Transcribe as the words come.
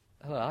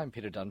Hello, I'm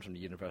Peter Dunn from the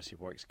University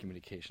of Warwick's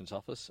Communications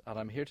Office, and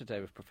I'm here today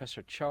with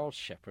Professor Charles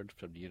Sheppard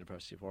from the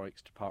University of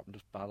Warwick's Department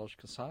of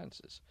Biological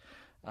Sciences.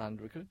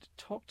 And we're going to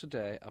talk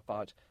today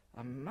about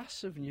a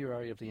massive new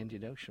area of the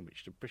Indian Ocean,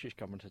 which the British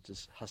government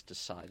has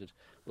decided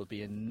will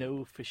be a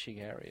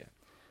no-fishing area.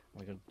 And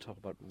we're going to talk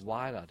about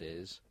why that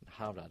is, and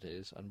how that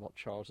is, and what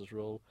Charles's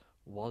role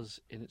was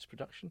in its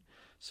production.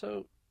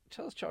 So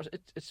tell us, Charles,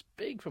 it's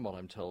big from what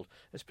I'm told.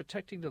 It's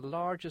protecting the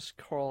largest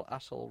coral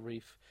atoll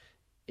reef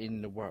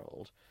in the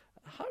world.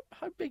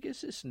 How big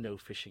is this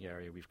no-fishing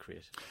area we've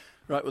created?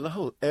 Right, well, the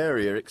whole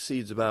area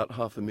exceeds about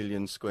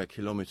 500,000 square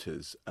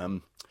kilometres.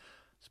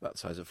 It's about the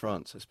size of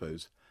France, I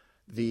suppose.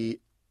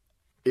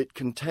 It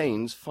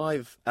contains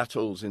 5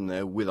 atolls in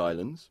there with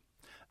islands,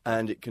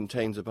 and it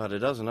contains about a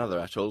dozen other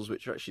atolls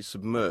which are actually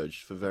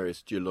submerged for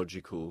various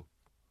geological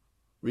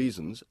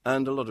reasons,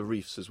 and a lot of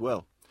reefs as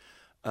well.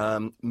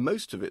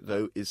 Most of it,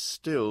 though, is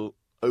still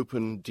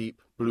open,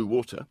 deep blue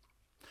water.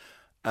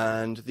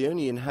 And the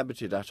only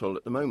inhabited atoll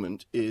at the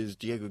moment is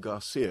Diego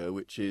Garcia,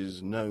 which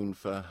is known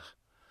for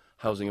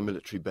housing a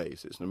military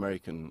base. It's an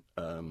American,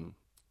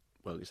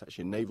 it's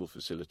actually a naval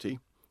facility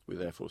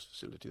with Air Force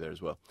facility there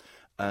as well.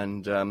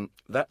 And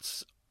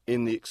that's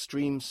in the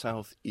extreme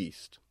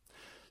southeast.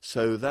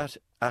 So that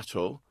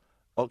atoll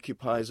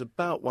occupies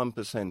about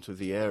 1% of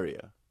the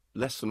area,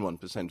 less than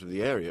 1% of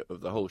the area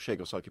of the whole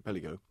Chagos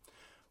archipelago,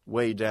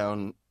 way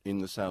down in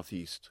the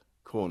southeast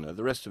corner.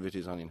 The rest of it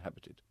is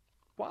uninhabited.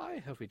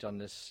 Why have we done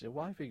this?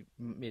 Why have we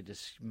made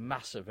this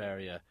massive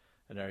area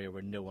an area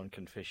where no one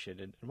can fish in?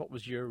 And what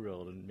was your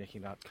role in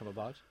making that come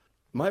about?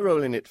 My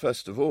role in it,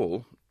 first of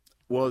all,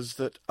 was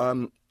that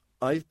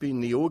I've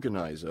been the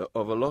organiser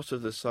of a lot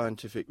of the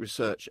scientific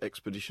research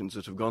expeditions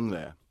that have gone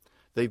there.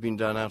 They've been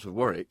done out of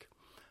Warwick,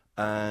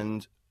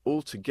 and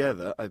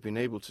altogether I've been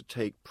able to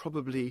take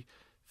probably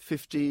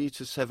 50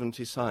 to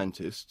 70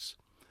 scientists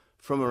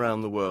from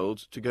around the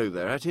world to go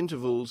there at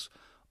intervals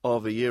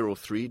of a year or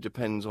 3,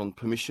 depends on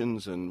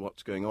permissions and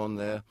what's going on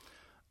there,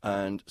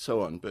 and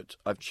so on. But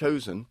I've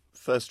chosen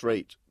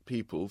first-rate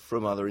people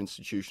from other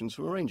institutions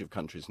from a range of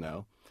countries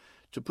now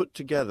to put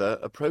together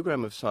a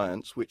programme of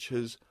science which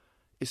has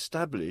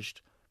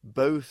established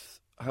both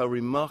how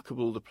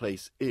remarkable the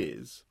place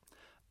is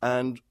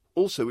and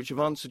also which have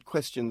answered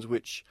questions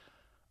which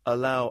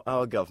allow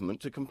our government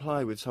to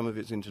comply with some of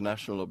its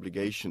international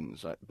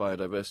obligations, like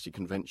biodiversity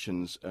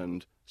conventions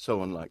and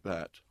so on like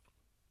that.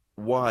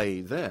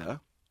 Why there?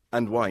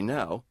 And why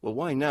now? Well,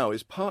 why now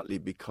is partly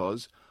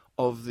because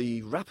of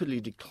the rapidly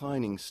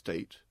declining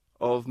state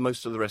of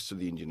most of the rest of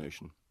the Indian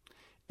Ocean.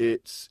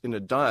 It's in a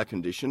dire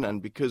condition,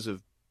 and because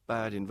of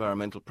bad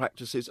environmental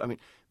practices,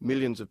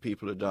 millions of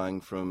people are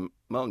dying from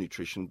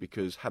malnutrition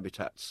because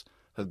habitats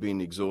have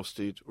been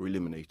exhausted or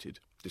eliminated,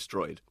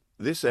 destroyed.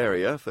 This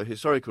area, for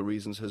historical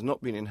reasons, has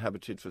not been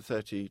inhabited for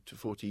 30 to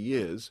 40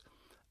 years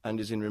and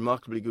is in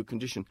remarkably good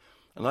condition.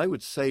 And I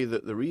would say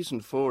that the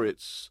reason for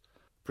its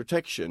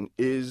protection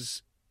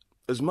is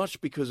as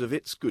much because of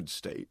its good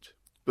state,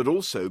 but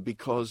also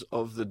because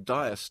of the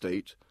dire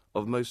state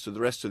of most of the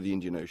rest of the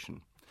Indian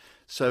Ocean.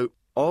 So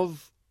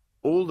of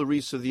all the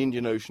reefs of the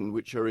Indian Ocean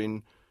which are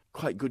in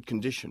quite good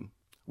condition,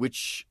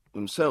 which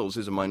themselves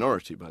is a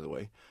minority, by the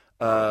way,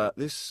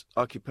 this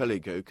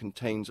archipelago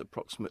contains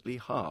approximately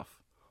half,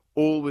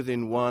 all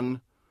within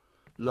one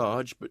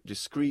large but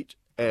discrete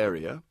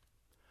area,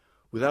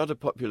 without a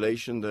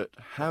population that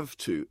have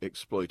to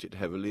exploit it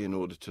heavily in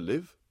order to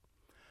live,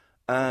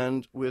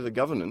 and with a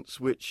governance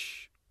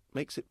which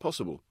makes it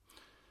possible.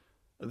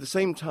 At the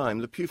same time,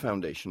 the Pew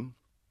Foundation,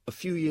 a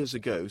few years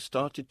ago,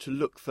 started to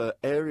look for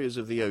areas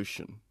of the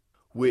ocean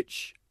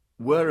which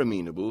were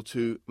amenable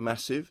to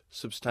massive,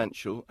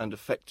 substantial and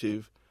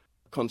effective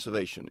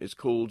conservation. It's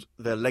called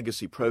their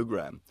Legacy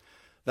Programme.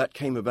 That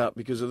came about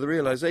because of the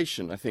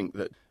realization, I think,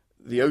 that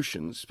the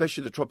oceans,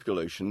 especially the tropical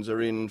oceans,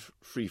 are in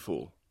free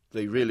fall.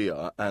 They really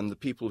are, and the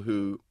people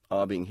who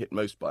are being hit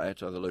most by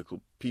it are the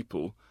local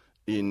people,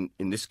 in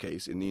this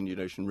case, in the Indian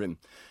Ocean Rim.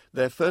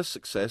 Their first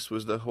success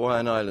was the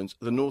Hawaiian Islands,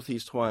 the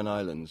Northeast Hawaiian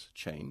Islands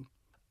chain.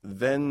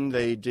 Then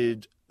they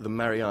did the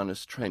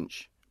Marianas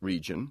Trench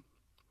region,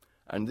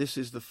 and this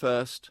is the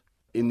first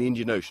in the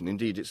Indian Ocean.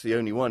 Indeed, it's the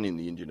only one in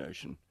the Indian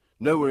Ocean.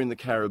 Nowhere in the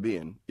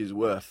Caribbean is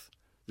worth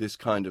this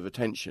kind of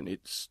attention.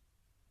 It's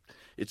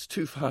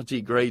too far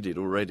degraded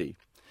already.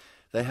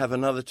 They have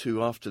another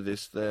 2 after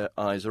this their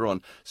eyes are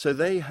on. So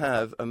they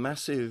have a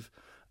massive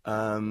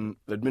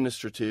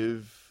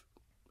administrative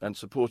and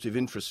supportive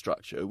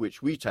infrastructure,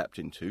 which we tapped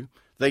into.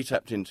 They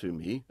tapped into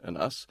me and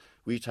us.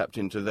 We tapped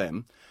into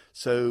them.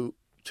 So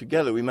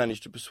together we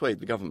managed to persuade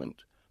the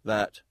government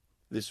that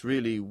this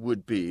really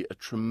would be a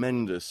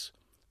tremendous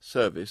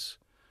service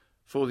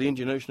for the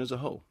Indian Ocean as a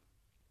whole.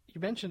 You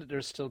mentioned that there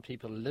are still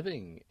people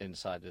living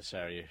inside this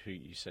area who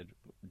you said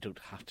don't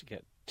have to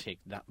take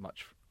that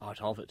much out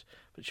of it.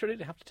 But surely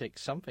they have to take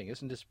something.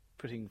 Isn't this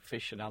putting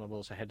fish and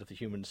animals ahead of the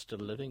humans still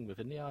living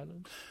within the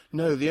island?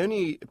 No, the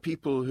only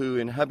people who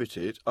inhabit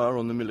it are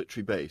on the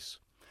military base,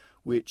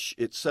 which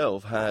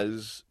itself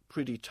has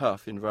pretty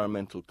tough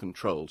environmental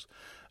controls.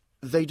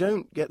 They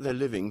don't get their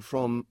living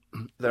from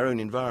their own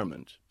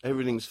environment.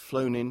 Everything's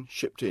flown in,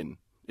 shipped in.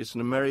 It's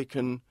an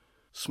American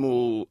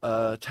small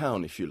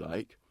town, if you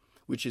like,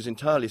 which is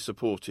entirely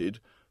supported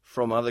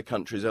from other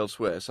countries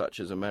elsewhere, such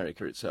as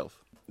America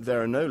itself.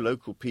 There are no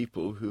local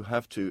people who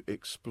have to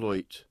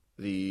exploit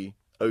the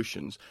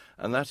oceans,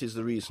 and that is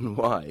the reason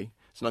why,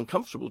 it's an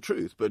uncomfortable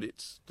truth, but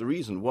it's the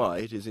reason why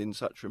it is in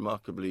such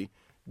remarkably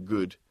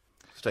good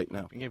state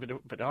now. Yeah,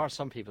 but there are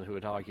some people who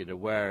would argue there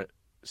were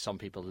some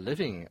people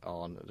living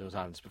on those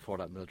islands before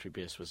that military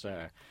base was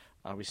there.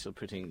 Are we still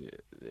putting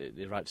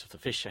the rights of the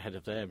fish ahead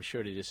of them?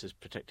 Surely this is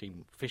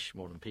protecting fish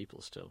more than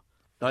people still.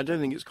 I don't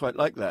think it's quite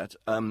like that.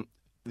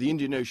 The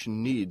Indian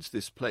Ocean needs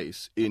this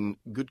place in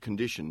good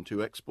condition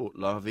to export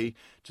larvae,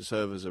 to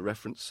serve as a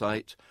reference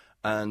site,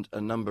 and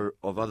a number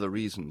of other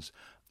reasons.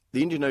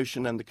 The Indian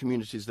Ocean and the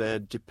communities there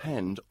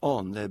depend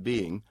on there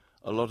being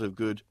a lot of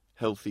good,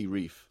 healthy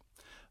reef.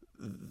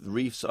 The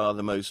reefs are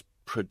the most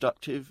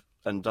productive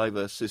and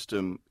diverse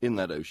system in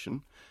that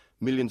ocean.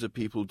 Millions of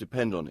people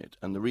depend on it,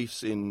 and the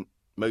reefs in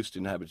most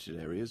inhabited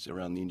areas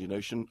around the Indian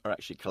Ocean are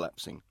actually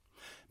collapsing.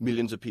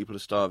 Millions of people are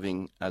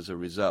starving as a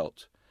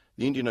result.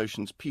 The Indian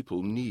Ocean's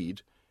people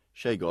need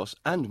Chagos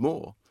and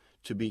more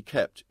to be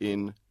kept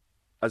in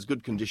as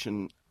good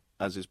condition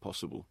as is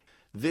possible.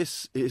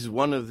 This is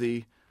one of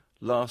the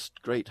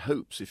last great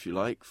hopes, if you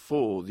like,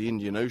 for the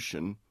Indian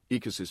Ocean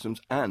ecosystems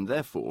and,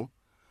 therefore,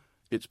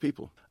 its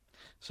people.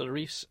 So the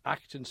reefs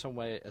act in some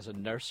way as a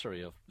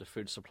nursery of the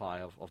food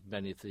supply of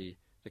many of the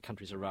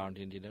countries around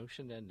the Indian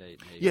Ocean, then?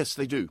 Yes,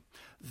 they do.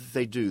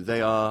 They do.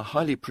 They are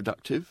highly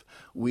productive.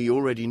 We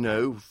already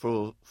know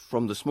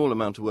from the small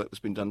amount of work that's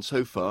been done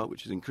so far,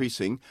 which is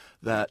increasing,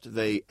 that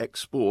they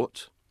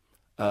export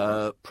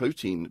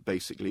protein,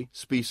 basically,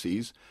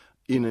 species,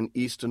 in an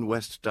east and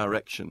west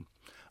direction.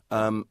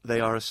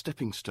 They are a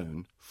stepping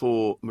stone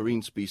for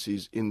marine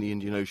species in the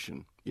Indian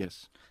Ocean,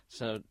 yes.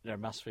 So they're a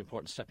massively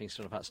important stepping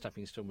stone. If that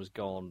stepping stone was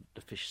gone,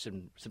 the fish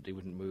simply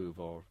wouldn't move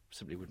or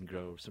simply wouldn't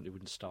grow, simply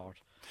wouldn't start.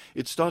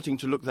 It's starting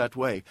to look that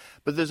way.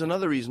 But there's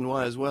another reason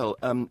why as well.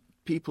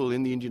 People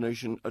in the Indian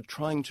Ocean are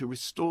trying to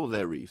restore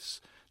their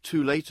reefs.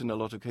 Too late in a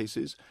lot of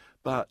cases,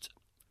 but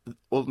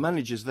all the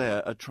managers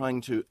there are trying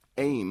to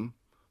aim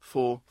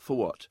for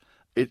what?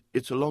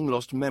 It's a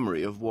long-lost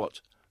memory of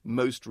what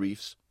most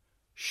reefs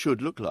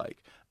should look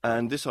like.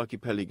 And this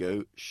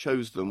archipelago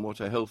shows them what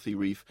a healthy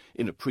reef,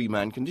 in a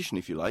pre-man condition,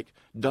 if you like,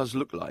 does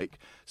look like.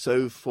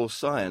 So for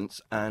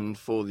science and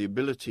for the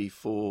ability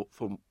for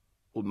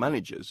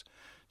managers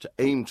to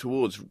aim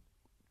towards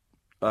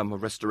a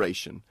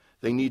restoration,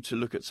 they need to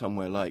look at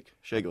somewhere like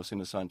Chagos in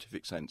a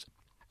scientific sense.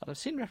 And I've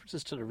seen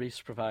references to the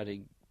reefs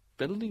providing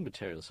building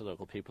materials to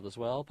local people as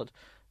well, but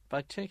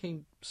by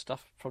taking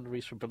stuff from the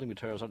reefs for building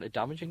materials, are they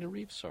damaging the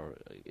reefs, or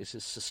is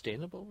this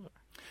sustainable?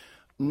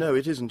 No,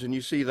 it isn't, and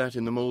you see that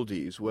in the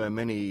Maldives, where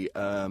many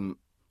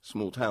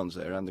small towns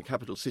there and the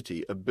capital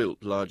city are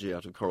built largely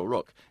out of coral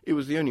rock. It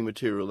was the only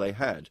material they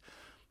had.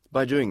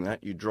 By doing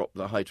that, you drop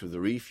the height of the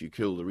reef, you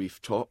kill the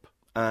reef top,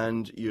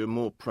 and you're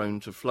more prone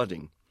to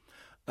flooding.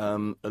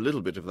 A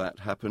little bit of that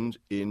happened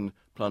in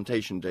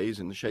plantation days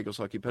in the Chagos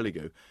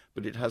archipelago,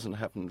 but it hasn't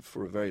happened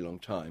for a very long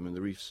time, and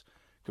the reef's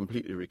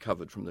completely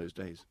recovered from those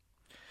days.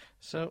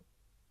 So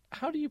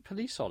how do you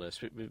police all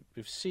this?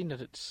 We've seen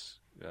that it's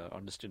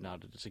understood now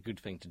that it's a good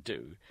thing to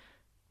do,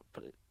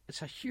 but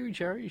it's a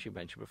huge area, as you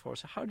mentioned before.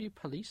 So how do you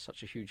police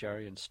such a huge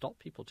area and stop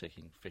people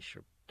taking fish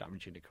or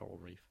damaging the coral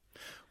reef?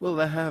 Well,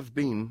 there have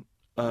been,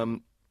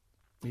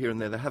 here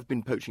and there have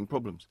been poaching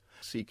problems.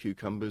 Sea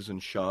cucumbers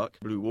and shark,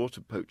 blue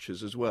water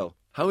poachers as well.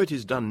 How it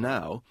is done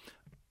now,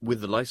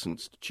 with the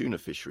licensed tuna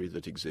fishery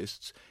that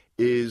exists,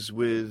 is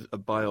with a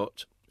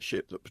biot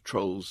ship that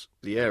patrols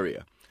the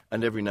area.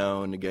 And every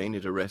now and again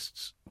it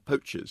arrests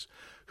poachers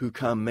who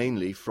come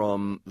mainly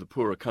from the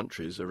poorer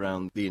countries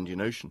around the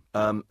Indian Ocean.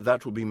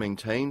 That will be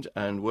maintained,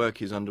 and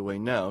work is underway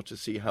now to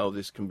see how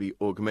this can be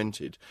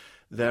augmented.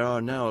 There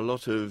are now a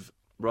lot of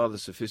rather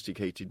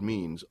sophisticated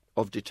means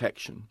of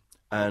detection,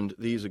 and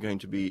these are going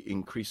to be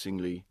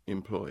increasingly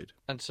employed.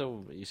 And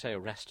so you say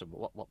arrest them.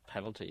 What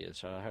penalty is?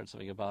 So I heard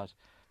something about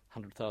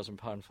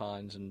 £100,000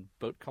 fines and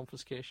boat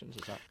confiscations,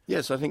 is that?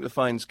 Yes, I think the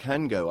fines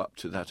can go up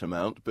to that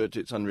amount, but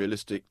it's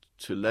unrealistic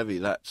to levy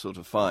that sort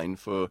of fine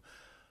for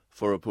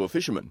a poor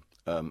fisherman,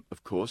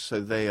 of course.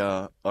 So they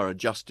are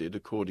adjusted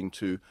according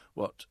to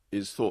what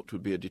is thought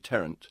would be a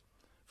deterrent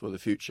for the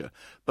future.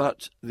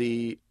 But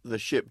the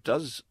ship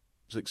does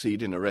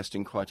succeed in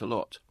arresting quite a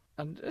lot.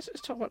 And let's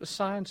talk about the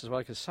science as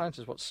well, because science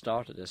is what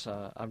started this.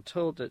 I'm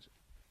told that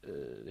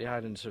the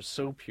islands are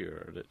so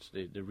pure that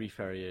the reef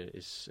area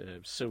is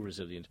so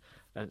resilient,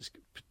 and it's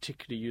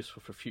particularly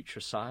useful for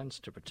future science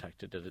to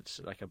protect it, that it's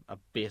like a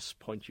base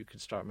point you can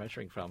start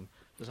measuring from.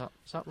 Is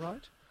that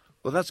right?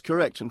 Well, that's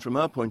correct, and from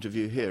our point of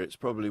view here, it's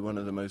probably one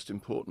of the most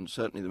important,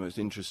 certainly the most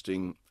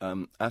interesting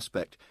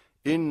aspect.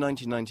 In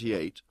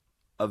 1998,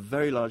 a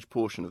very large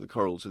portion of the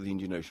corals of the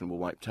Indian Ocean were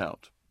wiped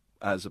out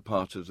as a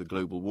part of the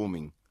global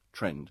warming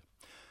trend.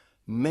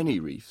 many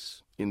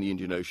reefs in the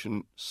Indian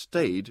Ocean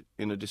stayed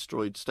in a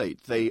destroyed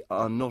state. They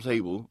are not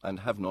able and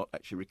have not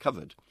actually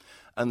recovered.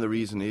 And the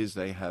reason is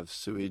they have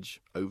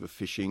sewage,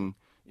 overfishing,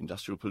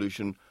 industrial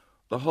pollution,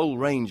 the whole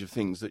range of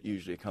things that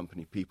usually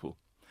accompany people.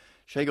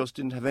 Chagos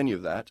didn't have any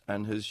of that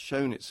and has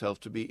shown itself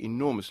to be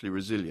enormously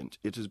resilient.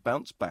 It has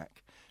bounced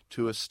back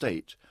to a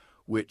state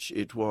which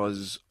it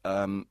was,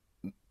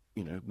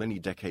 many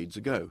decades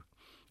ago.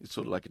 It's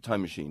sort of like a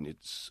time machine.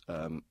 It's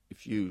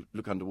if you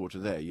look underwater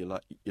there,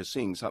 you're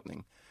seeing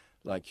something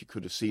like you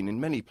could have seen in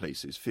many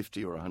places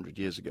 50 or 100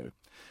 years ago.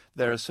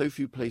 There are so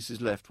few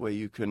places left where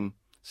you can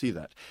see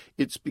that.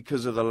 It's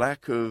because of the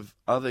lack of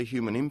other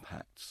human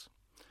impacts,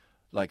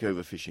 like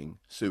overfishing,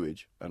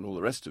 sewage, and all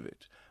the rest of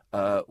it,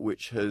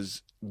 which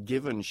has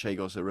given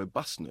Chagos a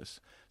robustness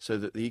so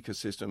that the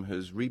ecosystem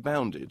has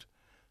rebounded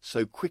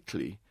so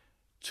quickly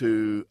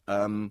to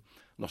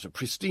not a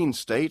pristine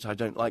state, I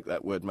don't like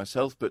that word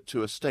myself, but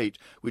to a state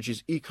which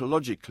is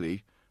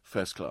ecologically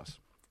first class.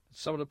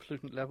 Some of the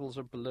pollutant levels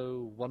are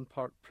below 1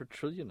 part per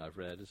trillion, I've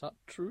read. Is that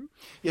true?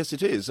 Yes,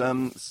 it is.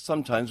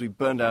 Sometimes we've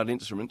burned out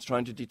instruments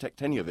trying to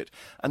detect any of it.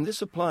 And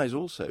this applies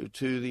also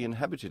to the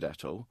inhabited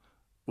atoll,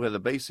 where the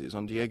base is,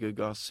 on Diego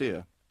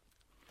Garcia.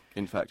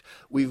 In fact,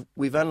 we've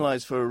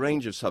analysed for a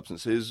range of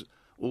substances,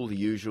 all the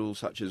usual,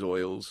 such as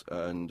oils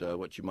and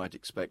what you might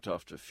expect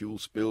after fuel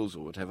spills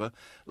or whatever,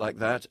 like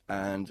that,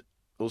 and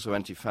also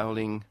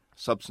anti-fouling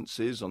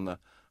substances on the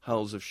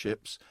hulls of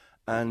ships,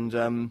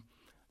 and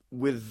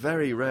with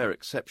very rare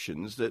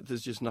exceptions, that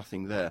there's just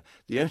nothing there.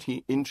 The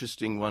only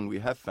interesting one we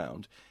have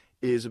found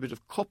is a bit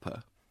of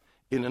copper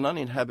in an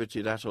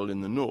uninhabited atoll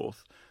in the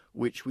north,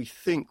 which we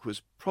think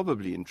was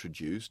probably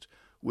introduced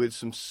with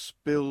some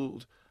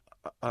spilled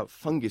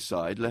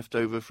fungicide left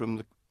over from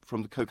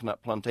the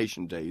coconut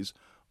plantation days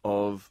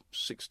of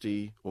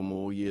 60 or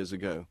more years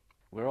ago.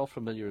 We're all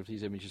familiar with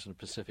these images in the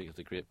Pacific of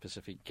the Great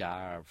Pacific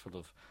Gar full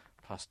of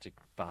plastic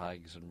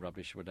bags and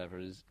rubbish or whatever.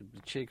 Is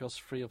Chagos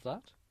free of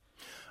that?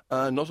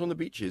 Not on the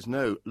beaches,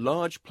 no.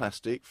 Large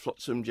plastic,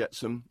 flotsam,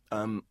 jetsam,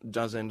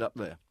 does end up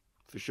there,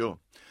 for sure.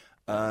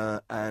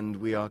 And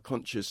we are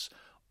conscious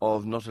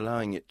of not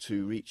allowing it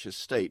to reach a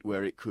state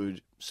where it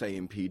could, say,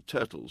 impede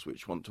turtles,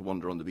 which want to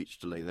wander on the beach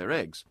to lay their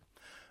eggs.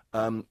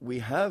 We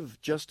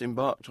have just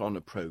embarked on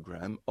a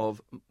program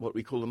of what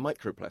we call the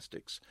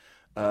microplastics.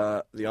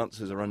 The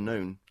answers are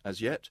unknown as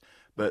yet,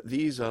 but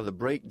these are the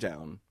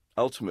breakdown,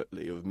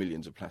 ultimately, of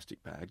millions of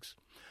plastic bags,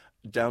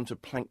 down to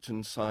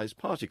plankton-sized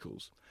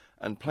particles.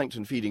 And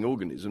plankton-feeding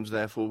organisms,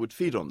 therefore, would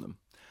feed on them.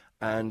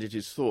 And it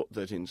is thought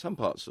that in some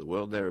parts of the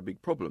world they're a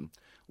big problem.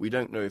 We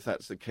don't know if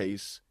that's the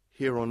case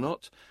here or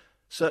not.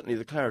 Certainly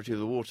the clarity of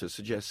the water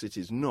suggests it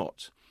is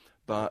not.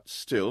 But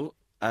still,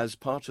 as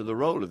part of the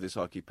role of this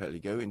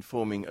archipelago in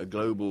forming a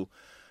global,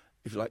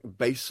 if you like,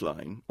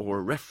 baseline or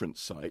a reference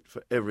site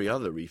for every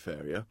other reef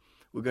area,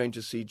 we're going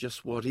to see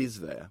just what is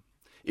there.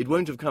 It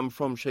won't have come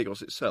from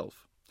Chagos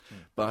itself,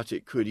 but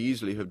it could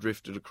easily have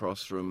drifted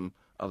across from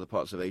other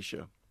parts of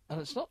Asia.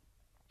 And it's not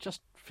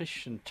just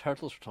fish and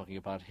turtles we're talking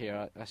about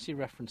here. I see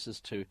references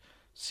to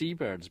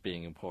seabirds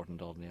being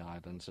important on the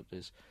islands. It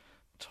is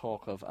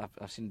talk of,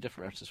 I've seen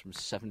different references from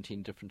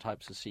 17 different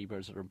types of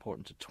seabirds that are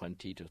important to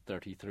 20 to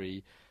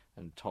 33,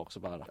 and talks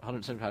about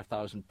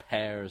 175,000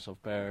 pairs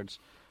of birds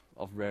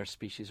of rare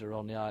species are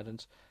on the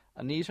islands.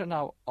 And these are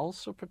now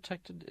also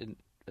protected in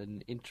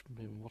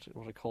what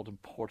are called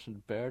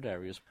important bird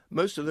areas.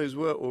 Most of those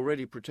were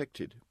already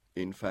protected,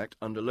 in fact,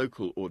 under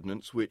local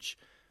ordinance, which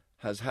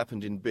has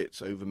happened in bits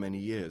over many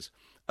years.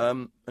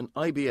 An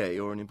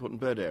IBA, or an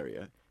important bird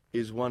area,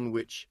 is one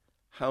which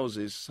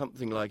houses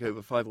something like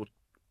over 5 or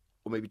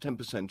maybe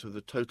 10% of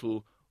the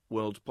total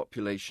world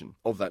population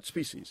of that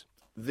species.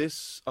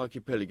 This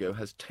archipelago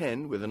has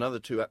 10, with another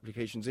 2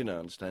 applications in, I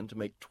understand, to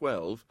make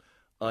 12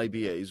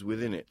 IBAs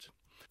within it.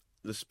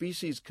 The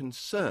species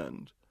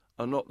concerned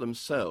are not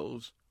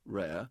themselves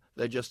rare,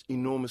 they're just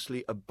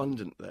enormously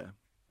abundant there.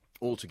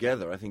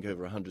 Altogether, I think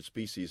over 100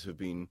 species have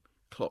been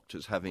clocked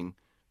as having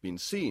been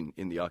seen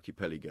in the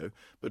archipelago,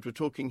 but we're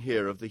talking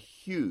here of the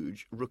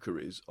huge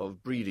rookeries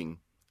of breeding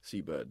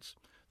seabirds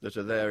that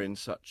are there in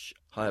such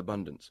high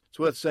abundance. It's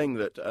worth saying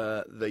that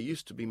there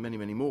used to be many,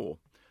 many more,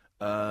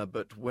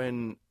 but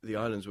when the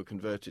islands were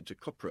converted to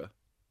copra,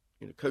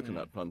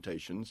 coconut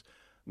plantations,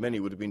 many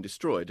would have been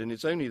destroyed, and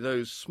it's only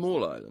those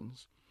small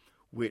islands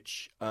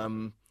which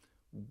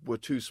were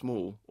too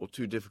small or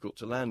too difficult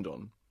to land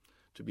on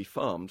to be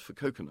farmed for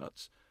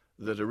coconuts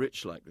that are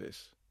rich like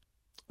this.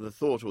 The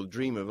thought or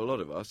dream of a lot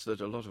of us that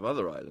a lot of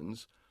other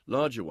islands,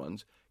 larger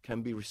ones,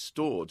 can be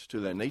restored to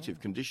their native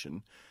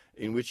condition,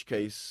 in which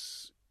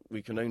case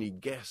we can only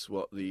guess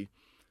what the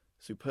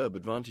superb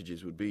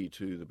advantages would be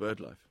to the bird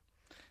life.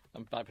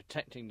 And by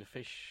protecting the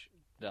fish,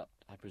 that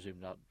I presume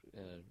that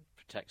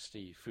protects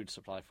the food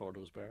supply for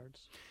those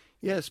birds?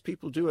 Yes,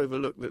 people do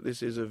overlook that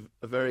this is a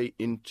very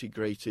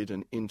integrated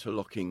and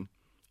interlocking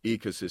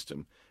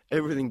ecosystem.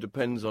 Everything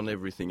depends on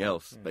everything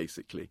else,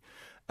 basically.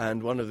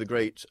 And one of the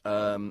great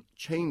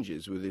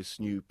changes with this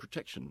new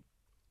protection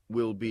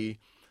will be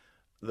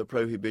the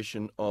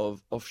prohibition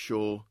of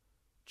offshore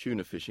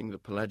tuna fishing, the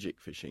pelagic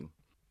fishing.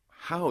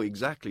 How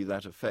exactly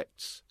that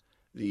affects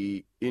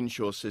the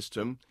inshore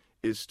system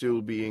is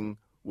still being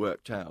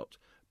worked out.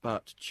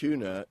 But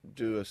tuna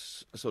do a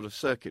sort of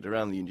circuit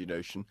around the Indian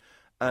Ocean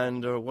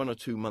and are 1 or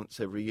 2 months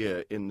every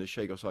year in the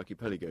Chagos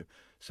archipelago.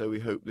 So we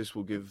hope this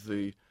will give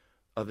the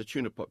other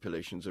tuna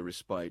populations a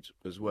respite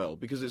as well,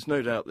 because it's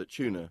no doubt that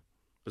tuna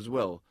as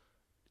well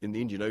in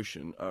the Indian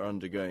Ocean are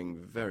undergoing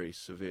very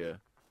severe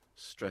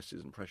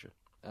stresses and pressure.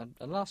 And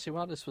lastly,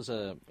 while this was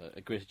a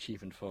great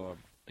achievement for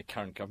the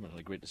current government and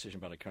a great decision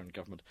by the current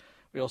government,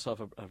 we also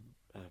have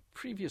a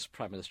previous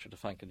Prime Minister to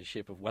thank in the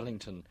shape of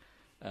Wellington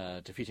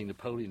defeating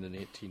Napoleon in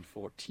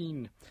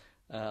 1814.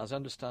 As I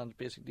understand,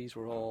 basically these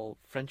were all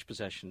French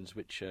possessions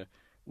which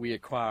we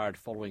acquired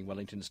following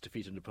Wellington's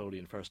defeat of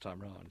Napoleon first time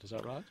round. Is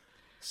that right?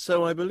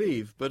 So I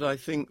believe, but I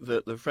think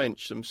that the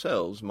French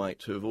themselves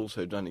might have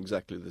also done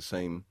exactly the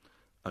same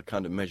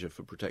kind of measure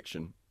for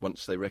protection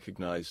once they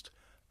recognised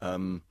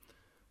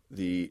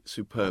the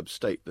superb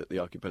state that the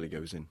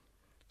archipelago is in.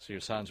 So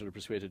your science would have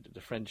persuaded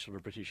the French or the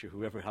British or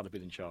whoever had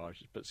been in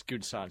charge, but it's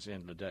good science at the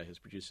end of the day has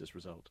produced this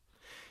result.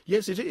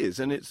 Yes, it is,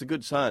 and it's the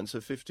good science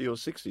of 50 or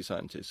 60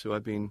 scientists who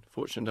I've been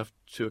fortunate enough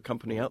to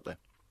accompany out there.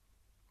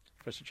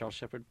 Professor Charles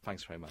Sheppard,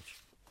 thanks very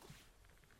much.